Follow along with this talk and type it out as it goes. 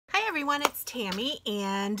everyone, it's Tammy,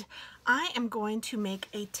 and I am going to make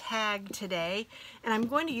a tag today, and I'm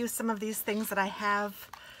going to use some of these things that I have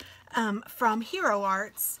from Hero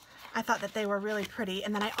Arts. I thought that they were really pretty,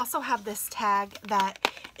 and then I also have this tag that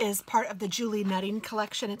is part of the Julie Nutting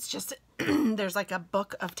collection. It's just, there's like a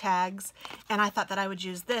book of tags, and I thought that I would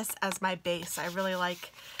use this as my base. I really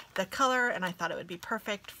like the color, and I thought it would be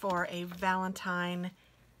perfect for a Valentine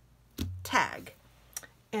tag.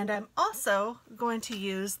 And I'm also going to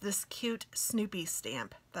use this cute Snoopy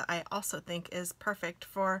stamp that I also think is perfect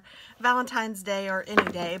for Valentine's Day or any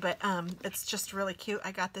day, but it's just really cute.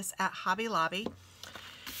 I got this at Hobby Lobby.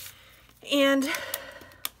 And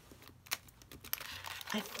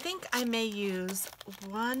I think I may use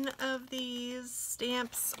one of these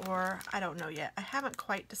stamps, or I don't know yet. I haven't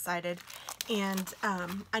quite decided. And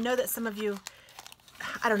I know that some of you,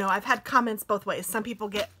 I don't know, I've had comments both ways. Some people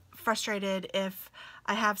get frustrated if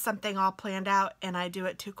I have something all planned out and I do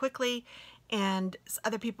it too quickly, and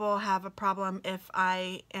other people have a problem if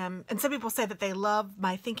I am, and some people say that they love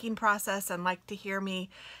my thinking process and like to hear me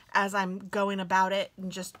as I'm going about it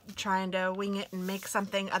and just trying to wing it and make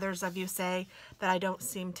something. Others of you say that I don't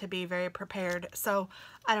seem to be very prepared. So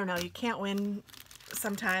I don't know, you can't win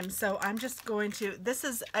sometimes. So I'm just going to, this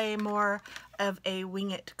is a more of a wing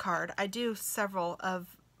it card. I do several of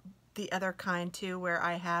the other kind too, where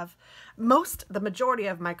I have the majority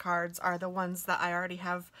of my cards are the ones that I already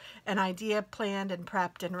have an idea planned and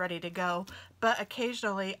prepped and ready to go. But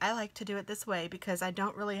occasionally I like to do it this way because I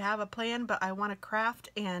don't really have a plan, but I want to craft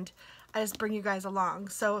and I just bring you guys along.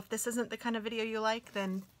 So if this isn't the kind of video you like,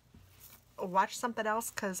 then watch something else,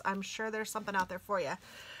 because I'm sure there's something out there for you.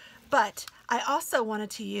 But I also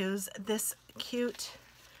wanted to use this cute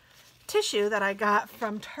tissue that I got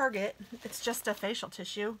from Target. It's just a facial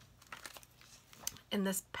tissue in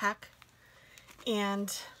this pack,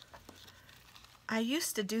 and I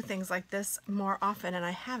used to do things like this more often, and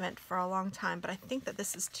I haven't for a long time, but I think that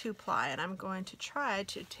this is 2-ply, and I'm going to try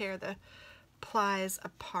to tear the plies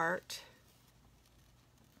apart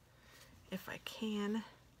if I can.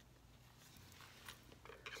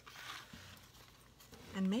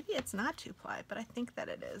 And maybe it's not 2-ply, but I think that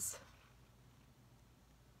it is.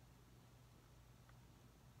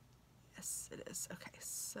 Yes, it is. Okay,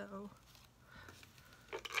 so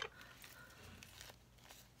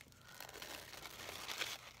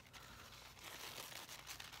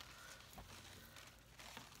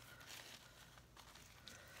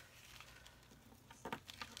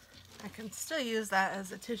I can still use that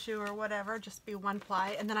as a tissue or whatever, just be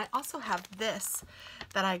 1-ply. And then I also have this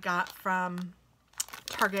that I got from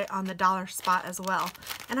Target on the dollar spot as well.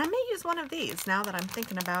 And I may use one of these now that I'm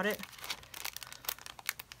thinking about it.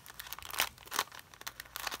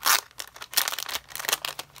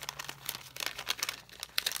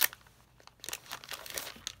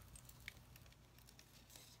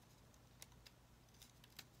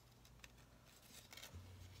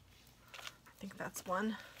 I think that's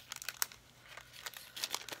one.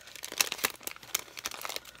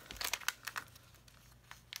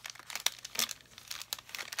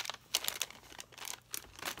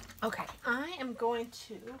 Okay, I am going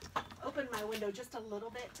to open my window just a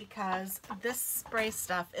little bit because this spray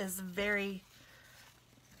stuff is very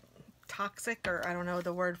toxic, or I don't know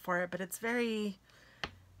the word for it, but it's very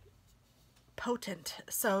potent.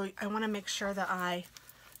 So I want to make sure that I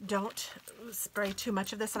don't spray too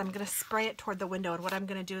much of this, and I'm going to spray it toward the window. And what I'm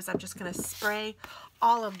going to do is I'm just going to spray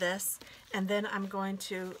all of this, and then I'm going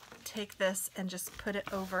to take this and just put it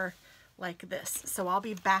over like this. So I'll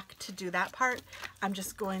be back to do that part. I'm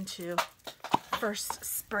just going to first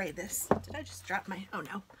spray this. Did I just drop my, oh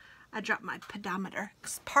no, I dropped my pedometer.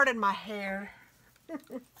 Pardon my hair.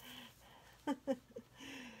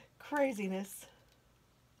 Craziness.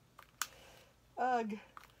 Ugh.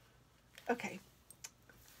 Okay.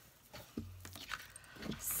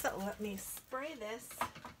 So let me spray this.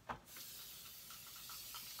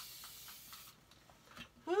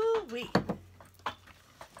 Woo-wee.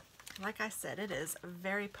 Like I said, it is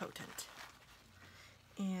very potent.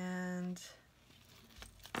 And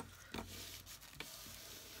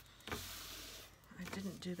I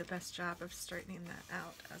didn't do the best job of straightening that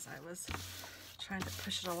out as I was trying to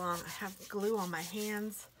push it along. I have glue on my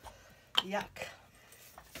hands. Yuck.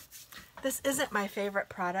 This isn't my favorite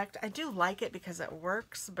product. I do like it because it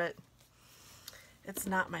works, but it's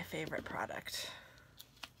not my favorite product.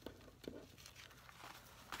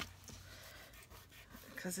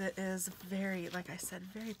 Because it is very, like I said,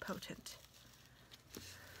 very potent.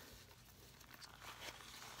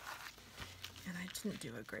 And I didn't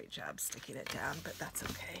do a great job sticking it down, but that's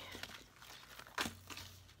okay.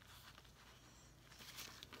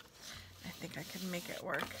 I think I can make it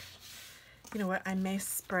work. You know what? I may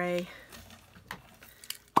spray.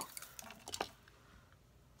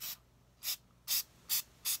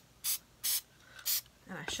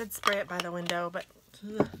 And I should spray it by the window, but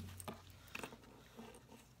ugh.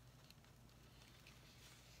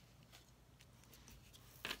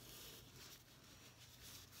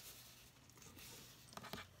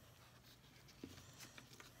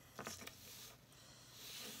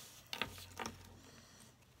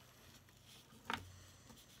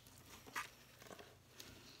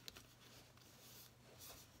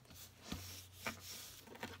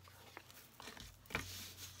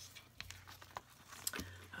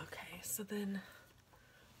 So then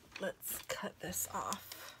let's cut this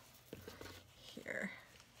off here.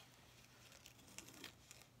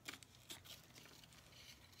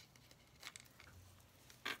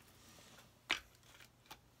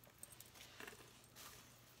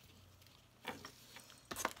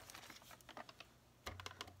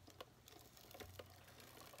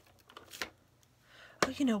 Oh,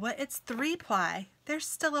 you know what? It's 3-ply. There's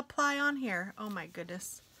still a ply on here. Oh my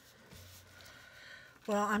goodness.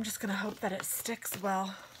 Well, I'm just going to hope that it sticks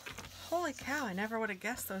well. Holy cow, I never would have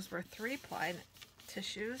guessed those were 3-ply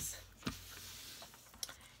tissues.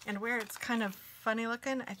 And where it's kind of funny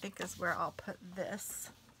looking, I think is where I'll put this.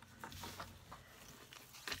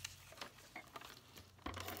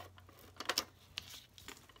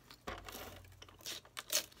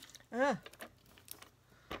 Ugh.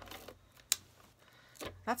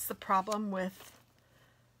 That's the problem with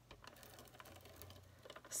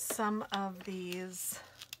some of these,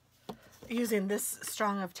 using this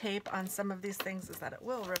strong of tape on some of these things, is that it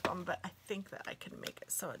will rip them, but I think that I can make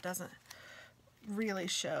it so it doesn't really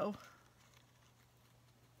show.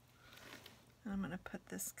 And I'm going to put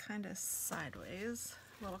this kind of sideways,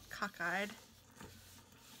 a little cockeyed.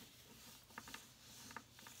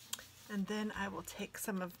 And then I will take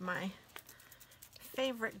some of my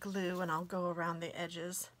favorite glue and I'll go around the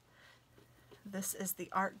edges. This is the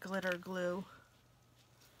Art Glitter Glue.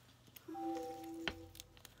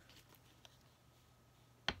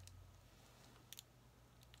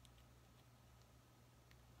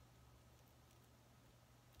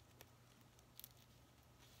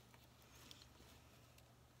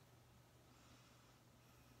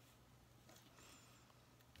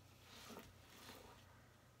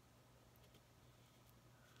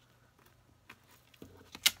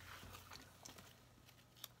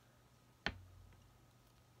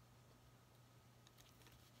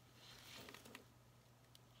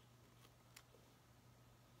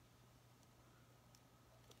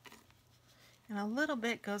 And a little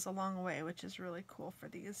bit goes a long way, which is really cool for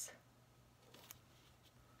these.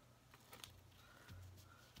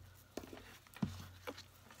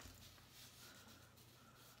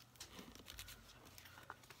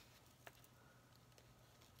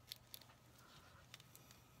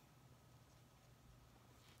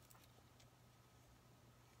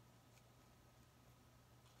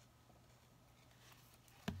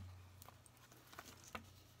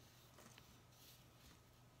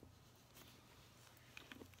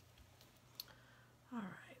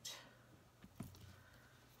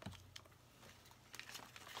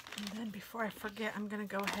 And then before I forget, I'm going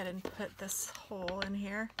to go ahead and put this hole in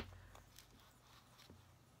here.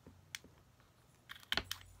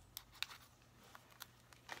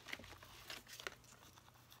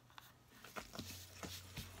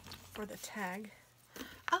 For the tag.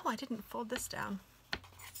 Oh, I didn't fold this down.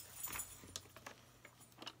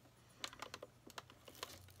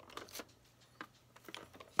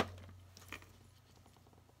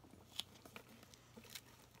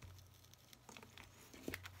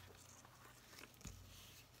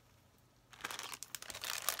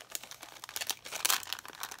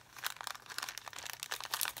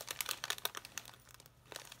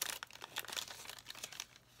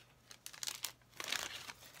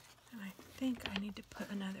 I think I need to put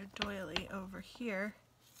another doily over here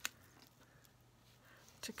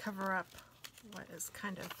to cover up what is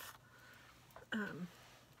kind of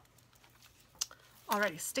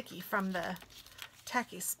already sticky from the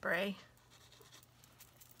tacky spray.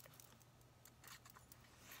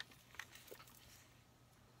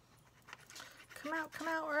 Come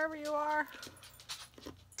out wherever you are.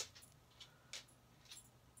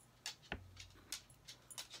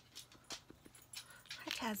 Hi,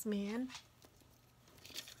 Tasman.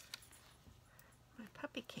 My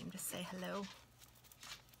puppy came to say hello.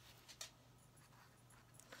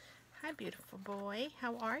 Hi, beautiful boy.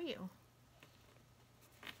 How are you?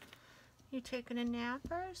 You taking a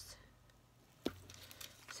nappers?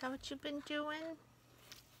 Is that what you've been doing?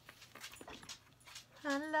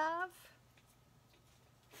 Huh, love?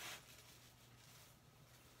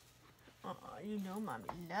 Oh, you know Mommy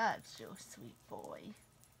loves your sweet boy.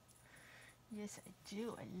 Yes, I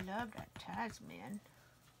do. I love that Tasman.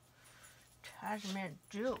 Tasman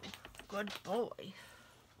do. Good boy.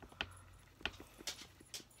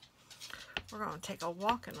 We're going to take a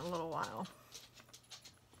walk in a little while.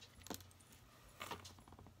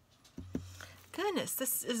 Goodness,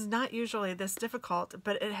 this is not usually this difficult,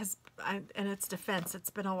 but it has, in its defense, it's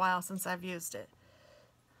been a while since I've used it.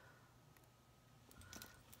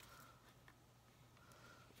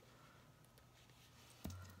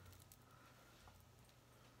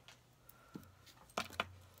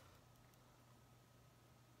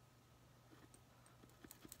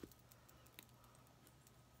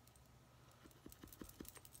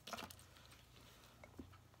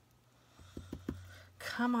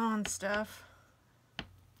 Come on, stuff.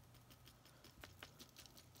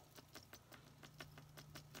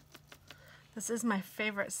 This is my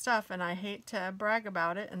favorite stuff, and I hate to brag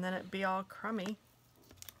about it and then it be all crummy.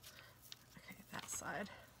 Okay, that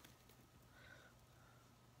side.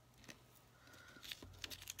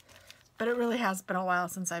 But it really has been a while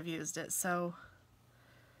since I've used it, so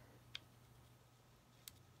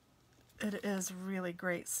it is really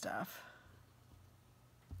great stuff.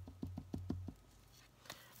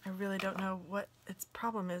 I really don't know what its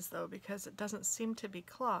problem is, though, because it doesn't seem to be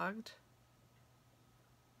clogged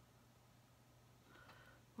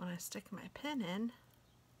when I stick my pin in.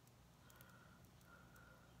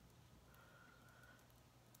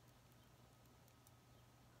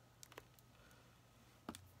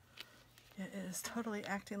 It is totally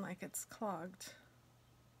acting like it's clogged.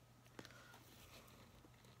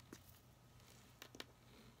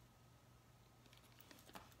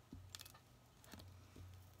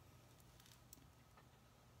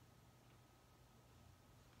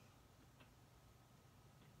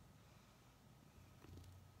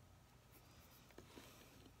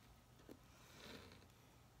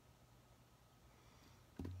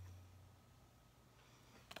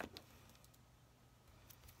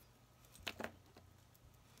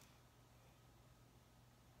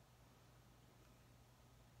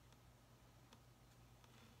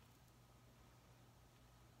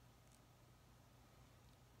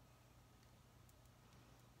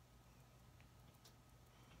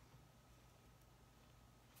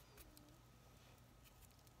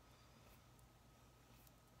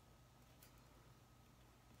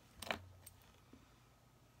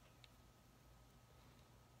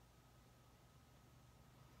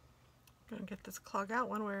 Gonna get this clog out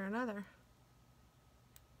one way or another.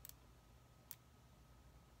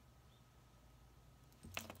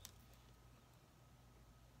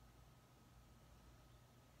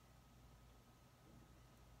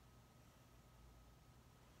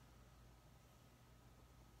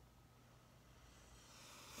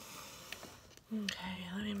 Okay,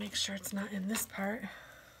 let me make sure it's not in this part.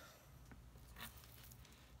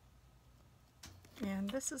 And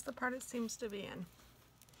this is the part it seems to be in.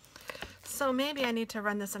 So maybe I need to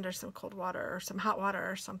run this under some cold water or some hot water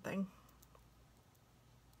or something.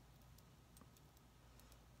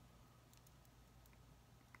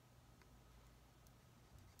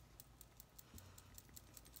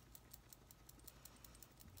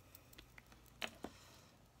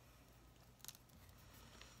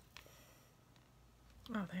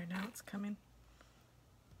 Oh, there, now it's coming.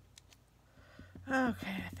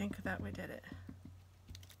 Okay, I think that we did it.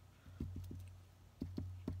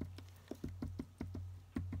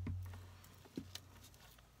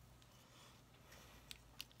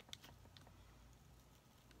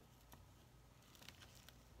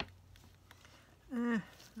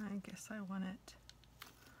 I guess I want it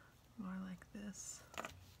more like this.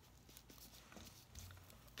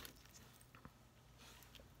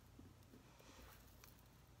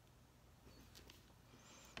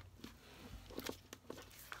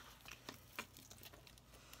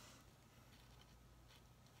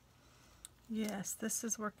 Yes, this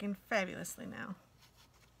is working fabulously now.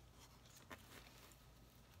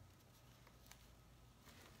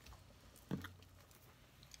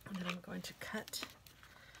 And then I'm going to cut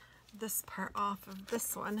this part off of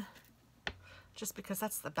this one just because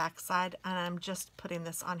that's the back side, and I'm just putting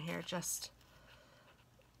this on here just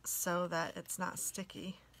so that it's not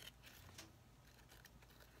sticky.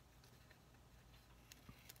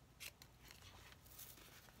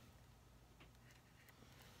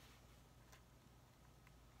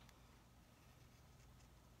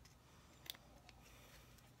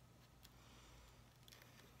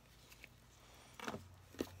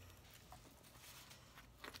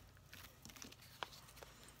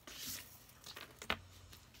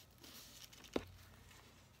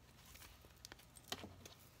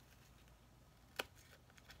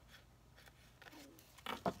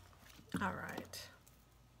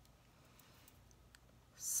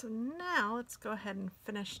 let's go ahead and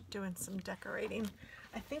finish doing some decorating.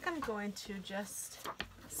 I think I'm going to just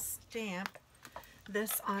stamp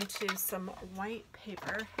this onto some white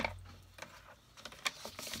paper.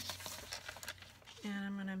 And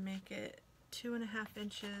I'm going to make it 2.5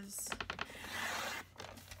 inches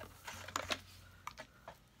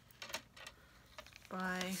by,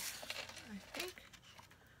 I think,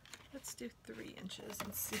 let's do 3 inches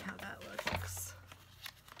and see how that looks.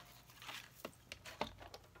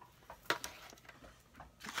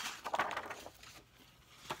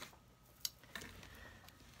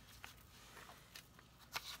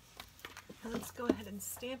 Now let's go ahead and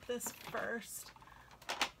stamp this first.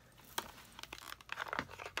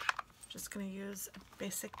 Just going to use a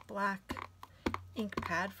basic black ink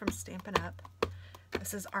pad from Stampin' Up.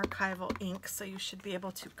 This is archival ink, so you should be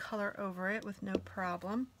able to color over it with no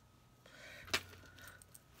problem.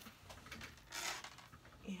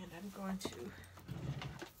 And I'm going to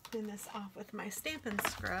clean this off with my Stampin'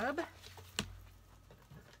 Scrub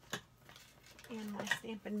and my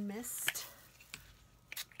Stampin' Mist.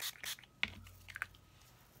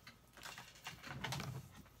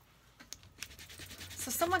 So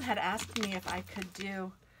someone had asked me if I could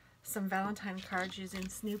do some Valentine cards using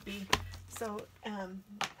Snoopy. So,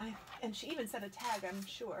 and she even said a tag, I'm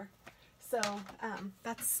sure. So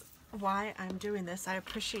that's why I'm doing this. I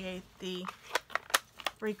appreciate the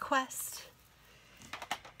request.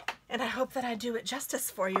 And I hope that I do it justice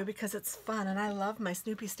for you because it's fun and I love my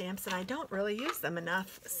Snoopy stamps and I don't really use them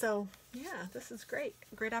enough. So yeah, this is great.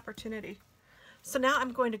 Great opportunity. So now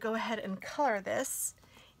I'm going to go ahead and color this.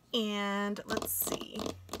 And let's see,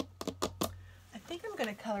 I think I'm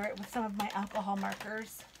going to color it with some of my alcohol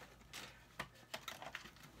markers.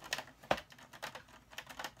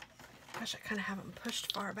 Gosh, I kind of have them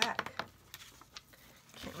pushed far back.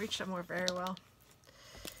 Can't reach them more very well.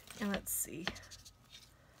 And let's see,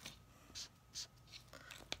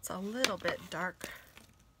 it's a little bit dark.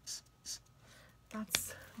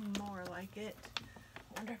 That's more like it.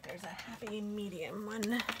 I wonder if there's a happy medium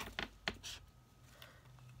one.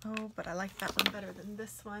 Oh, but I like that one better than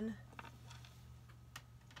this one.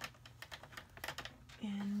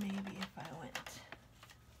 And maybe if I went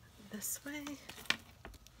this way.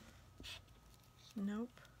 Nope.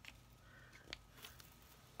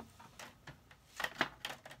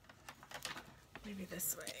 Maybe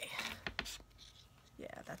this way. Yeah,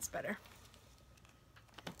 that's better.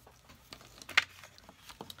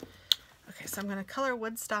 Okay, so I'm going to color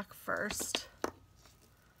Woodstock first.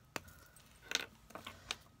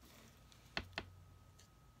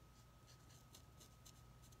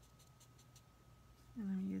 And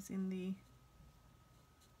I'm using the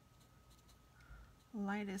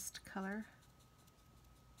lightest color.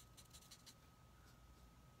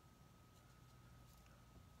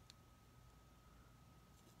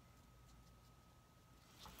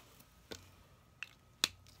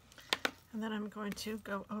 And then I'm going to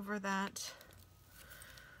go over that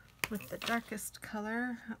with the darkest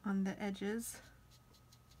color on the edges.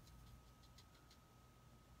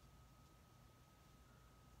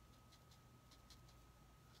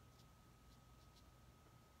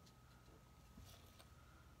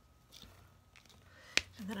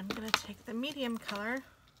 And then I'm going to take the medium color.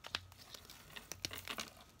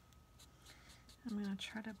 I'm going to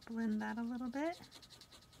try to blend that a little bit.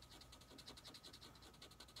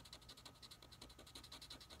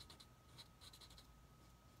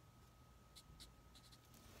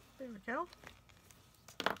 There we go.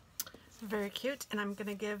 Very cute. And I'm going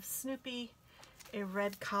to give Snoopy a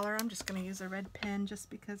red collar. I'm just going to use a red pen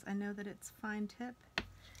just because I know that it's fine tip.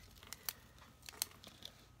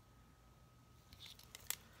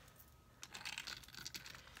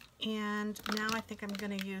 And now I think I'm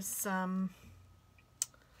going to use some,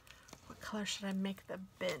 what color should I make the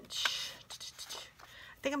bench?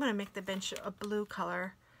 I think I'm going to make the bench a blue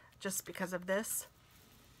color just because of this.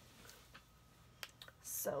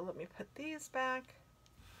 So let me put these back.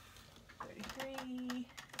 33,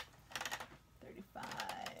 35,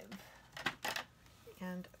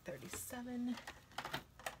 and 37.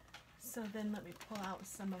 So then let me pull out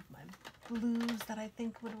some of my blues that I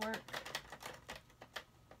think would work.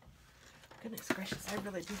 Goodness gracious, I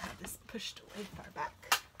really do have this pushed way far back.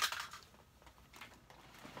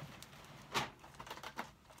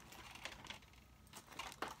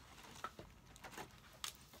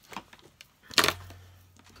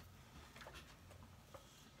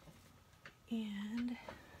 And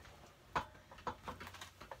I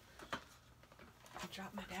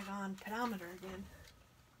dropped my daggone pedometer again.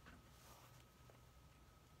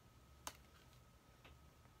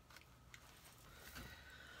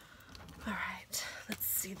 All right, let's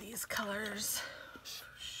see these colors.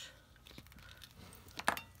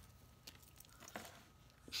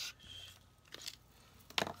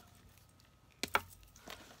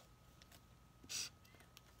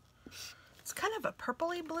 of a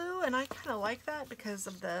purpley blue, and I kind of like that because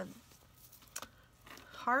of the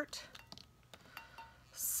heart.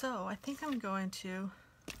 So I think I'm going to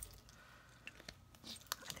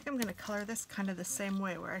color this kind of the same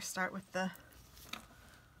way, where I start with the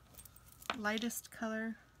lightest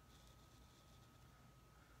color.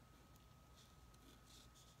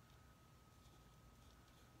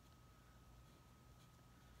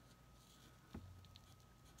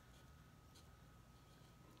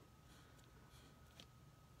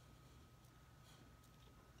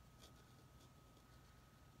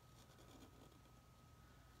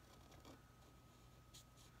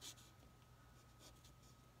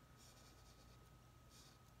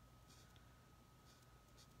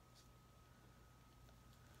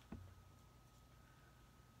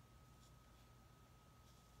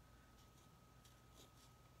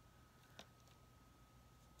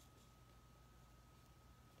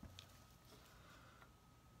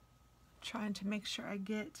 Trying to make sure I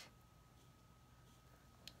get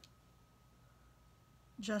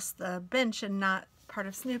just the bench and not part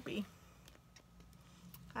of Snoopy.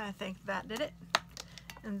 I think that did it.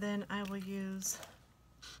 And then I will use,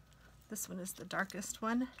 this one is the darkest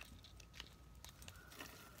one.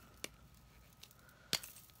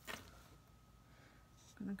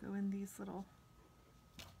 I'm going to go in these little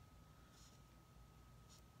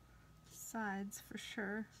sides for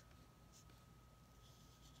sure.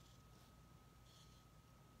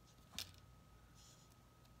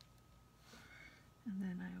 And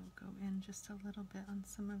then I will go in just a little bit on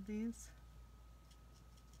some of these.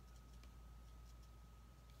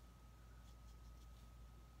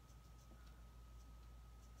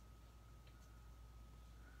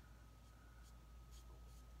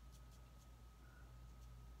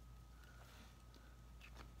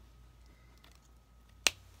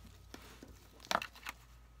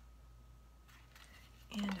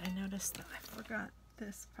 And I noticed that I forgot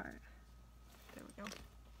this part. There we go.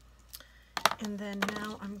 And then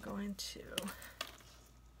now I'm going to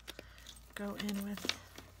go in with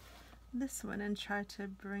this one and try to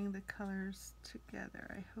bring the colors together,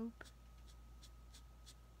 I hope.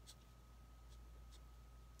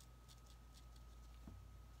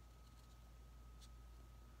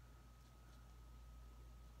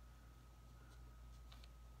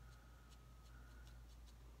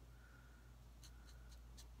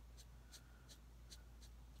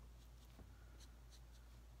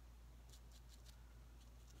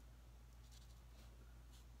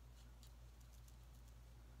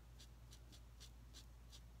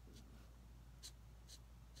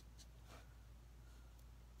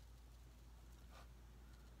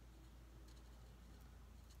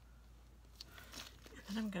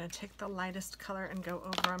 And I'm going to take the lightest color and go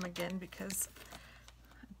over them again, because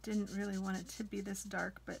I didn't really want it to be this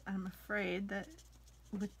dark, but I'm afraid that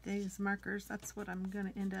with these markers that's what I'm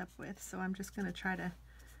going to end up with. So I'm just going to try to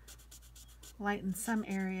lighten some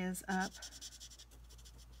areas up.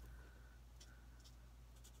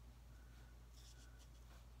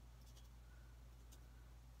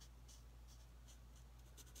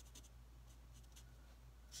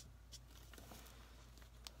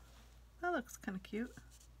 That looks kind of cute.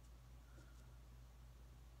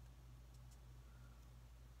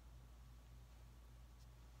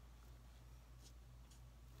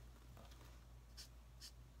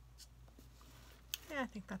 Yeah, I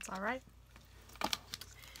think that's all right.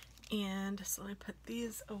 And so let me put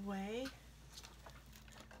these away.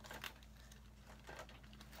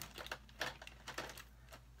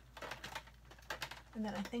 And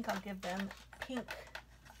then I think I'll give them pink.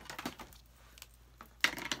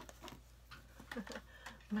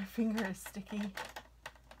 My finger is sticky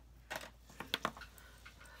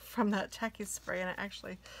from that tacky spray, and I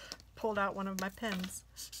actually pulled out one of my pens.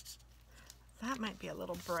 That might be a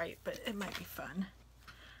little bright, but it might be fun.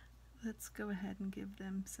 Let's go ahead and give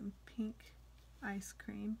them some pink ice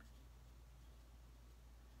cream.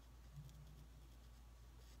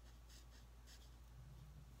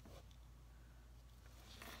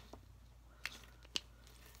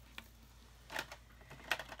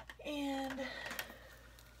 And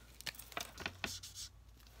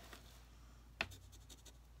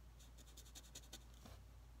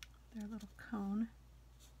their little cone.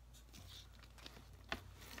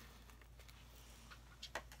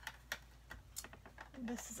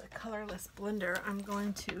 This is a colorless blender. I'm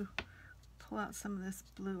going to pull out some of this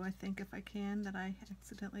blue, I think, if I can, that I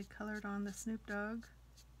accidentally colored on the Snoop Dogg.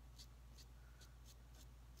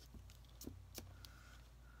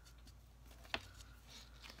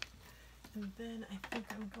 And then I think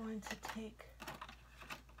I'm going to take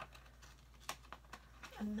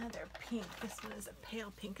another pink. This one is a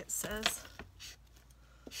pale pink, it says.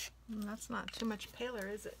 That's not too much paler,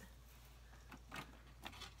 is it?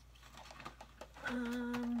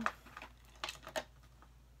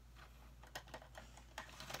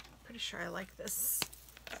 Pretty sure I like this.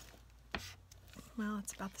 Well,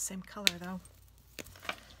 it's about the same color though.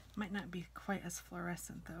 Might not be quite as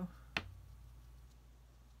fluorescent though.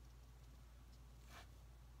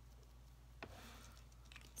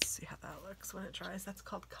 Let's see how that looks when it dries. That's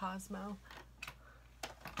called Cosmo.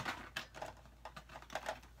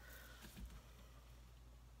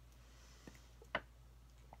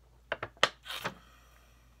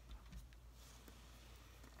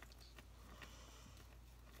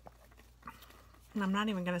 And I'm not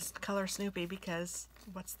even going to color Snoopy because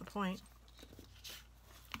what's the point?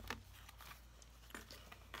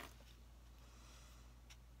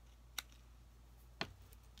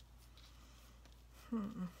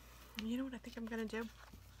 You know what I think I'm going to do?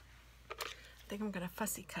 I think I'm going to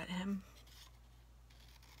fussy cut him.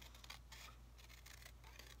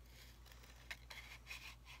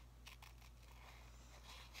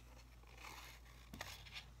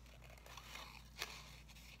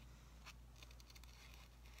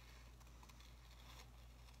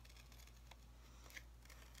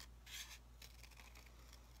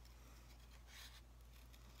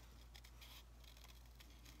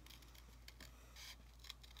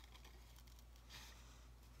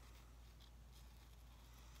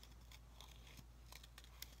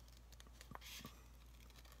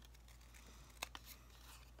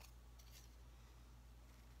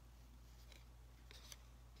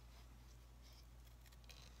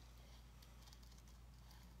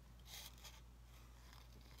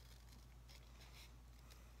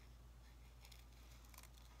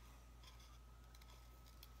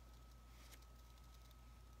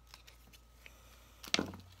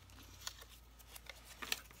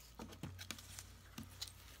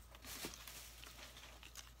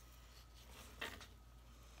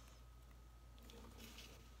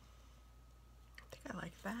 I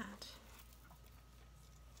like that.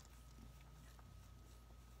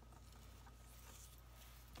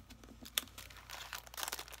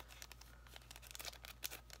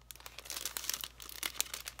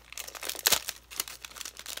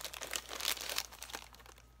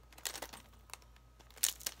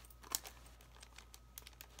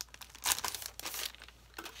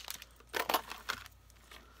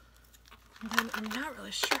 And then I'm not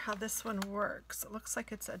really sure how this one works. It looks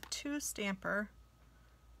like it's a 2 stamper.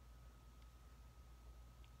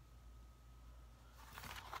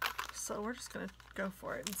 So we're just going to go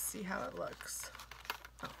for it and see how it looks.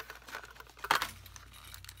 Oh.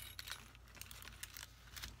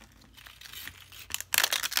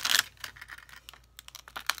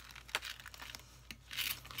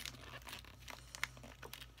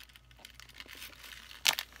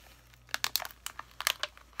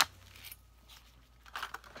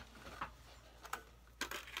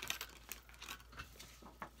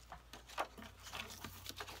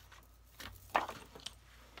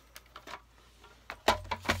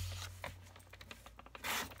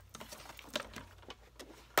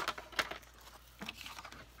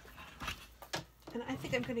 And I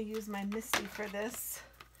think I'm going to use my Misty for this.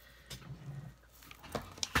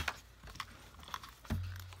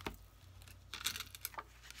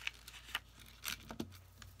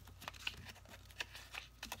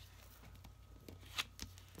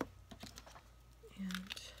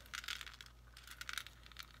 And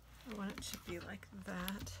I want it to be like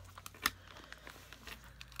that.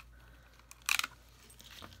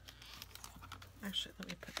 Actually, let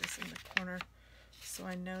me put this in the corner so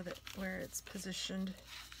I know that where it's positioned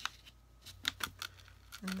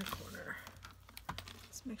in the corner.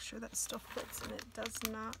 Let's make sure that still fits, and it does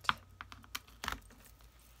not.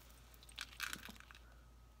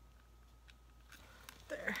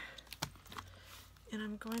 There. And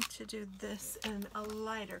I'm going to do this in a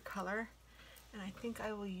lighter color, and I think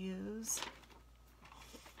I will use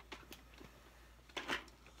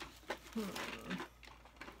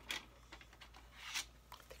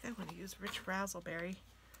I want to use Rich Razzleberry.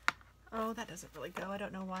 Oh, that doesn't really go. I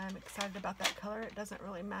don't know why I'm excited about that color. It doesn't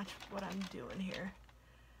really match what I'm doing here.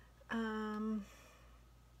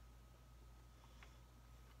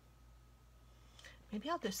 Maybe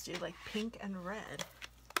I'll just do like pink and red.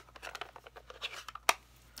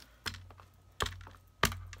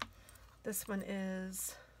 This one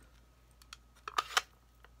is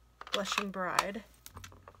Blushing Bride.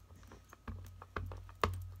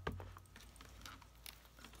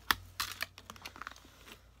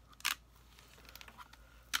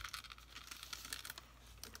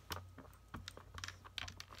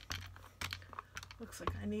 Looks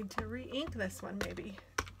like I need to re-ink this one maybe.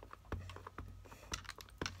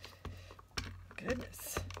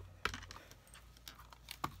 goodness.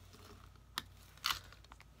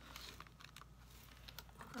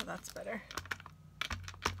 Oh, that's better.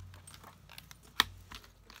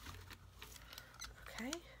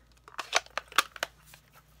 Okay.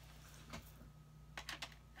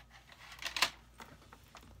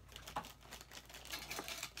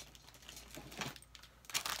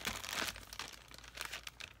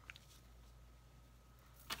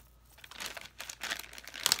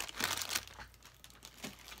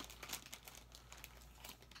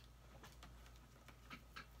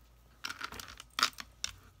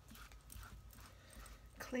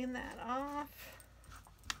 Clean that off.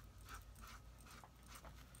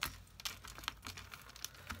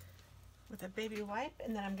 With a baby wipe,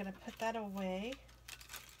 and then I'm going to put that away.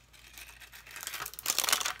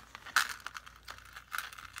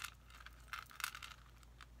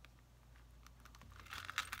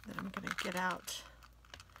 Then I'm going to get out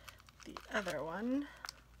the other one.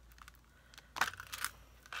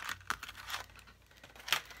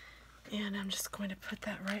 And I'm just going to put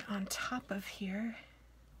that right on top of here.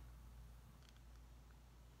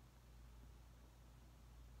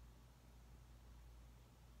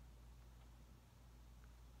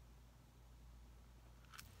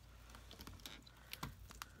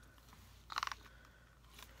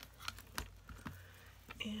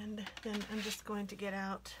 And then I'm just going to get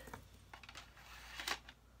out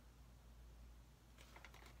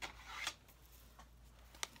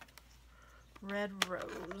Red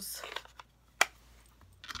Rose.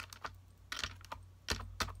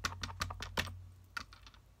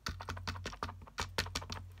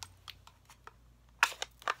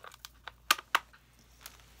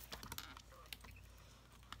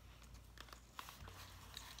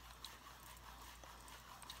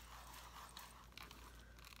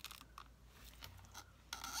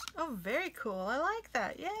 Oh, very cool. I like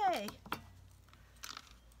that. Yay!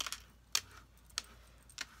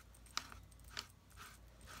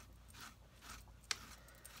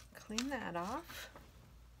 Clean that off.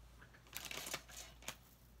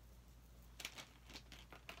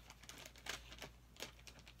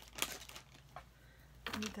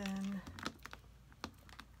 And then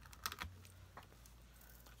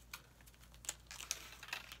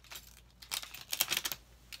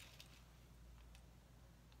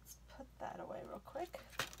that away real quick.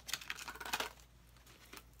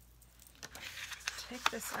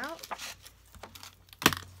 Take this out.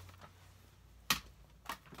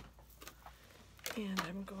 And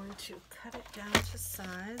I'm going to cut it down to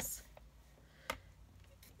size.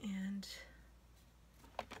 And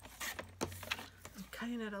I'm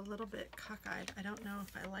cutting it a little bit cockeyed. I don't know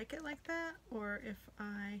if I like it like that or if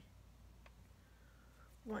I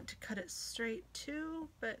want to cut it straight too,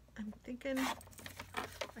 but I'm thinking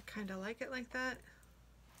I kind of like it like that,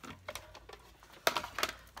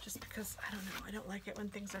 just because, I don't know, I don't like it when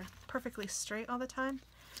things are perfectly straight all the time,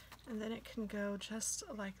 and then it can go just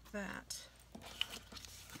like that.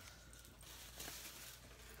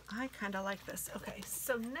 I kind of like this. Okay,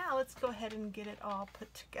 so now let's go ahead and get it all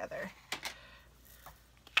put together.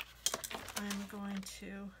 I'm going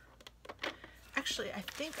to, actually, I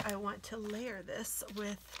think I want to layer this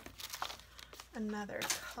with another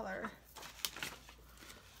color.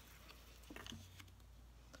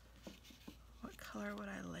 What color would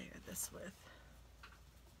I layer this with?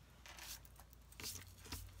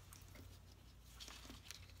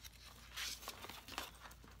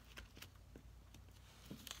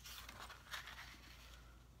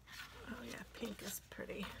 Oh yeah, pink is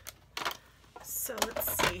pretty. So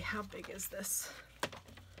let's see, how big is this?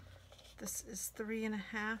 This is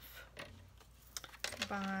 3.5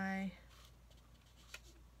 by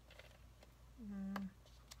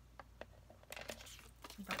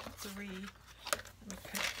about 3. Let me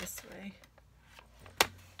cut it this way.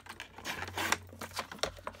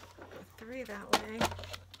 3 that way.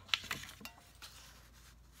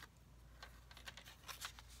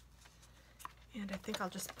 And I think I'll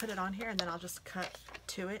just put it on here and then I'll just cut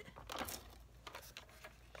to it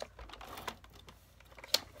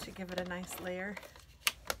to give it a nice layer.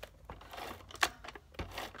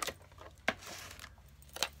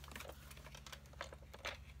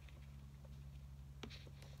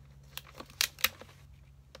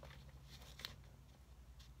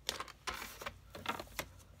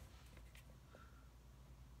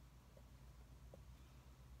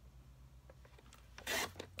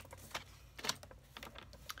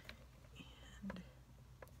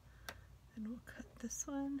 And we'll cut this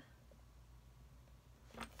one.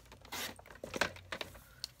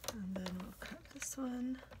 And then we'll cut this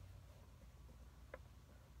one.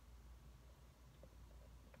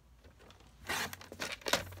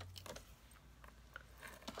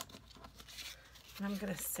 And I'm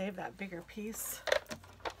going to save that bigger piece.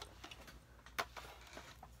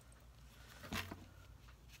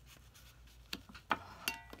 Put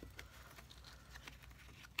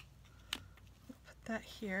that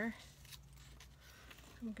here.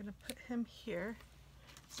 I'm going to put him here.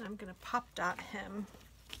 And I'm going to pop dot him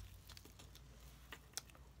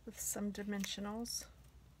with some dimensionals.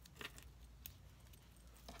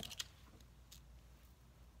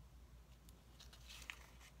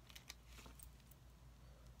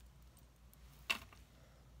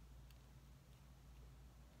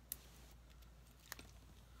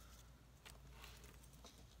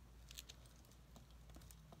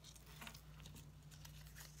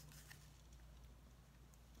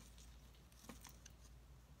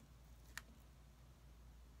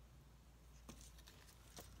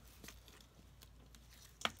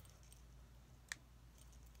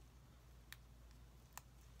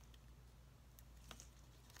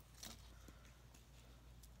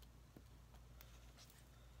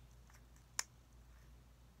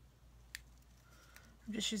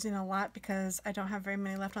 I'm just using a lot because I don't have very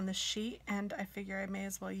many left on the sheet, and I figure I may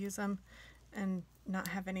as well use them and not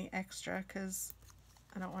have any extra because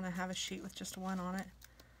I don't want to have a sheet with just one on it.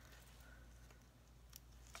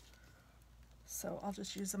 So I'll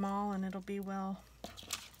just use them all and it'll be well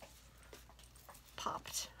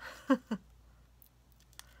popped.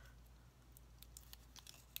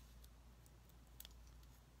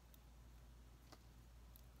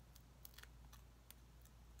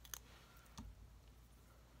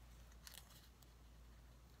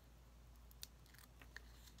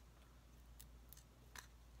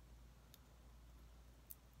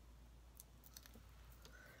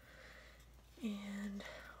 And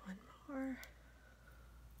one more.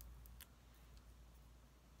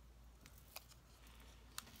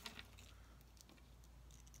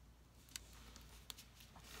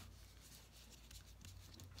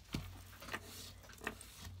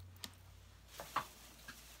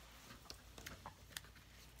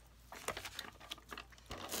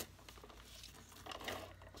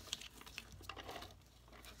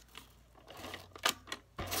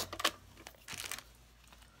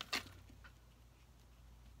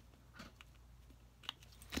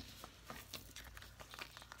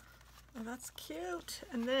 Oh, that's cute.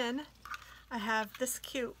 And then I have this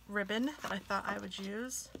cute ribbon that I thought I would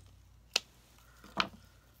use,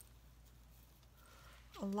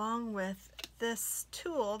 along with this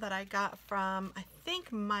tool that I got from, I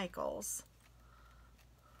think, Michael's.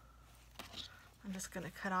 I'm just going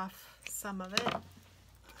to cut off some of it. I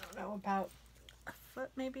don't know, about a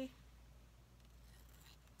foot maybe.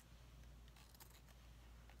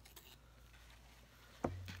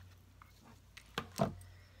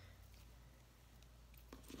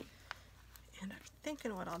 And I'm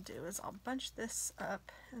thinking what I'll do is I'll bunch this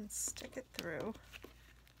up and stick it through.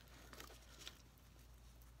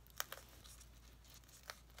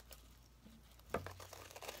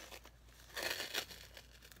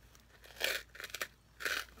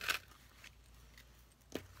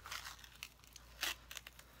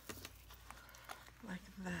 Like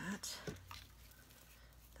that.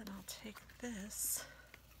 Then I'll take this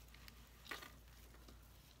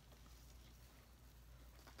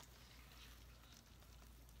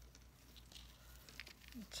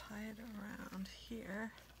and tie it around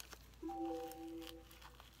here.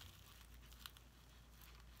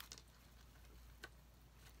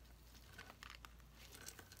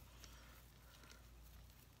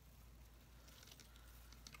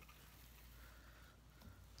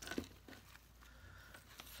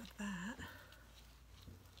 For that.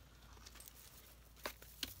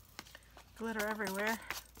 Glitter everywhere,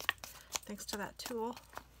 thanks to that tool.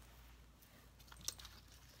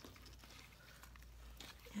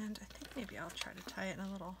 And I think maybe I'll try to tie it in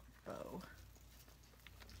a little bow.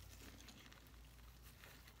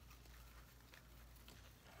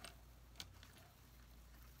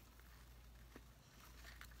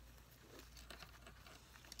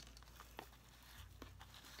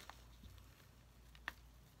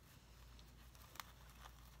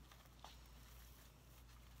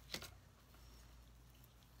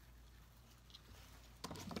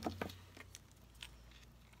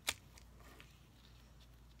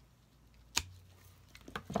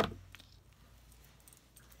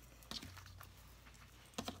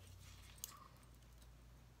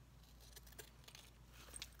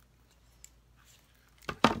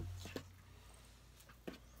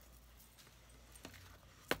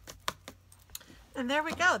 And there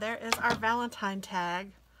we go. There is our Valentine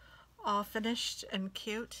tag, all finished and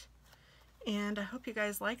cute. And I hope you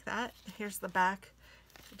guys like that. Here's the back.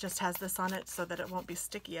 It just has this on it so that it won't be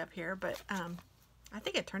sticky up here, but I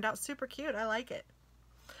think it turned out super cute. I like it.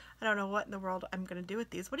 I don't know what in the world I'm going to do with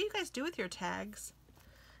these. What do you guys do with your tags?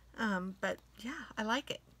 But yeah, I like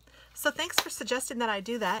it. So thanks for suggesting that I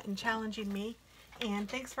do that and challenging me. And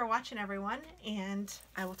thanks for watching, everyone. And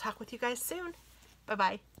I will talk with you guys soon.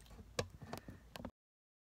 Bye-bye.